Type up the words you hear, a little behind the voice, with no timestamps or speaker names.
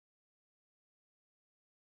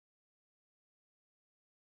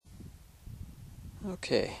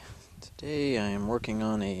Okay, today I am working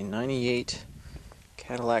on a 98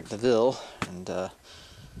 Cadillac DeVille, and I'm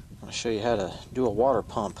going to show you how to do a water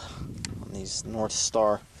pump on these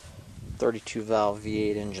Northstar 32 valve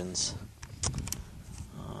V8 engines.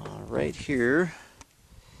 Right here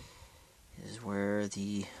is where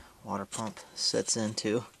the water pump sets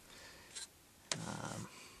into.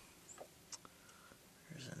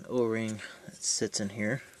 There's an O-ring that sits in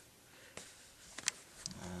here.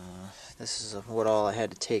 This is what all I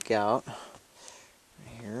had to take out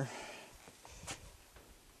right here.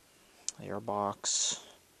 The air box,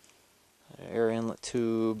 the air inlet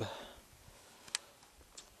tube.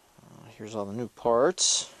 Here's all the new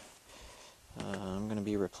parts. I'm going to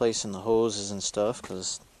be replacing the hoses and stuff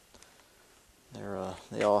because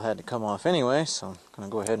they all had to come off anyway, so I'm going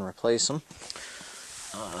to go ahead and replace them.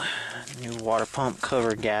 New water pump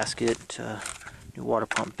cover gasket, new water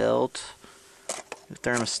pump belt, new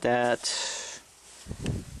thermostat.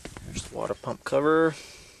 There's the water pump cover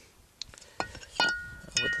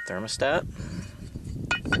with the thermostat.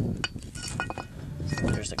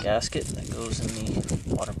 There's the gasket that goes in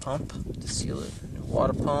the water pump to seal it. New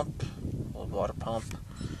water pump, old water pump.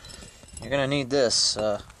 You're going to need this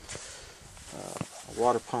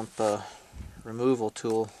water pump removal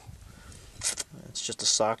tool. It's just a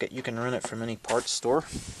socket. You can rent it from any parts store.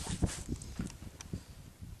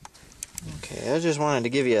 Okay, I just wanted to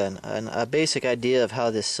give you a basic idea of how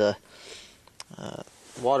this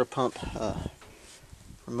water pump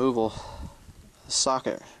removal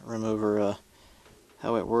socket remover,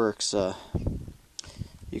 how it works.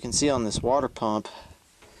 You can see on this water pump,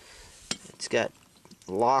 it's got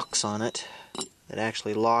locks on it that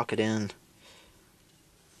actually lock it in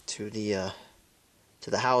to the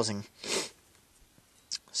housing.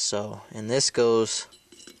 So, and this goes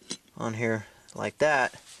on here like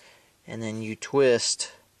that, and then you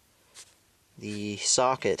twist the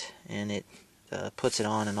socket and it puts it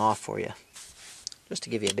on and off for you, just to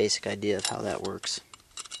give you a basic idea of how that works.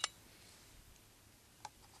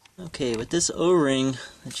 Okay, with this O-ring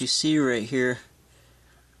that you see right here,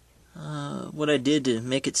 what I did to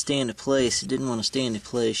make it stay into place, it didn't want to stay into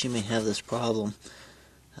place. You may have this problem.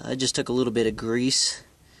 I just took a little bit of grease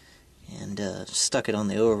and stuck it on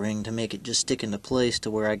the O-ring to make it just stick into place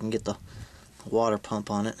to where I can get the water pump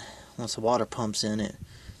on it. Once the water pump's in it,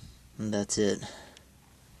 and that's it.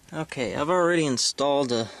 Okay, I've already installed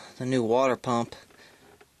the new water pump.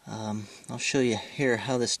 I'll show you here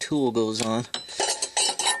how this tool goes on.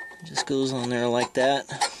 It just goes on there like that,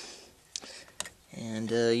 and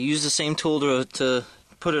use the same tool to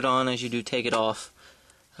put it on as you do take it off.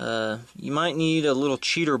 You might need a little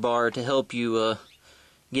cheater bar to help you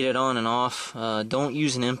get it on and off. Don't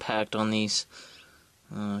use an impact on these,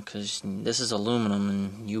 because this is aluminum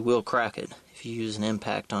and you will crack it if you use an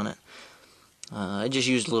impact on it. I just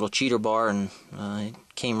used a little cheater bar and it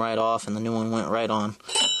came right off and the new one went right on.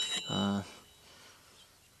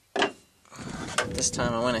 This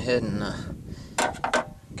time I went ahead and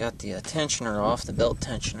got the tensioner off, the belt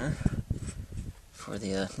tensioner. For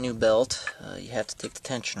the new belt, you have to take the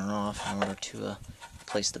tensioner off in order to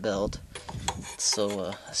place the belt. It's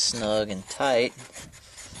so snug and tight.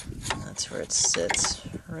 That's where it sits,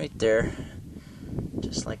 right there,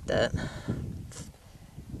 just like that.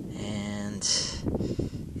 And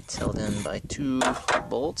it's held in by two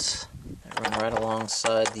bolts that run right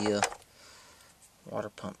alongside the water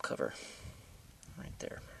pump cover, right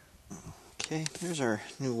there. Okay, here's our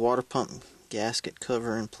new water pump gasket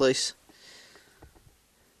cover in place.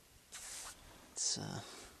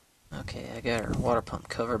 Okay, I got our water pump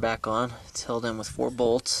cover back on. It's held in with 4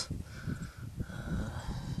 bolts.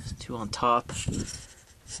 2 on top,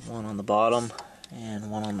 1 on the bottom,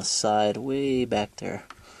 and 1 on the side way back there.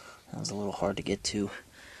 That was a little hard to get to.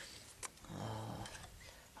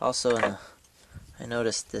 Also, I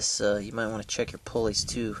noticed this, you might want to check your pulleys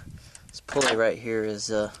too. This pulley right here is,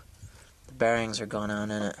 the bearings are gone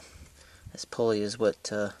out in it. This pulley is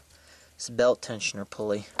what, it's a belt tensioner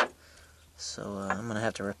pulley. So I'm going to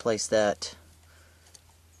have to replace that.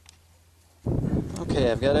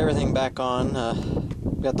 Okay, I've got everything back on.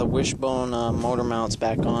 Got the wishbone motor mounts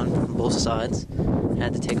back on both sides.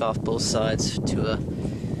 Had to take off both sides to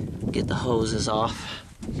get the hoses off.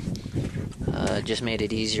 Just made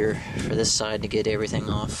it easier for this side to get everything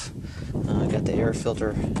off. Got the air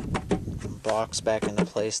filter box back into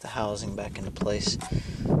place, the housing back into place.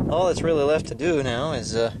 All that's really left to do now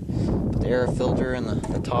is put the air filter and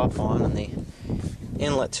the top on and the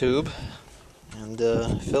inlet tube, and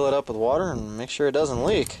fill it up with water and make sure it doesn't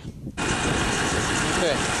leak.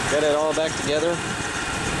 Okay, got it all back together.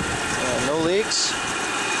 No leaks. See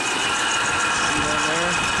down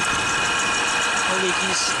there? No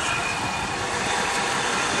hoses.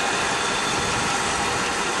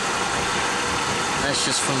 That's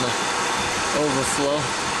just from the overflow.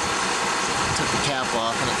 Took the cap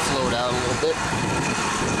off and it flowed out a little bit.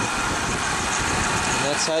 And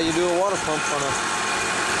that's how you do a water pump on a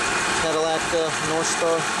Cadillac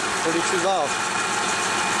Northstar 32 valve.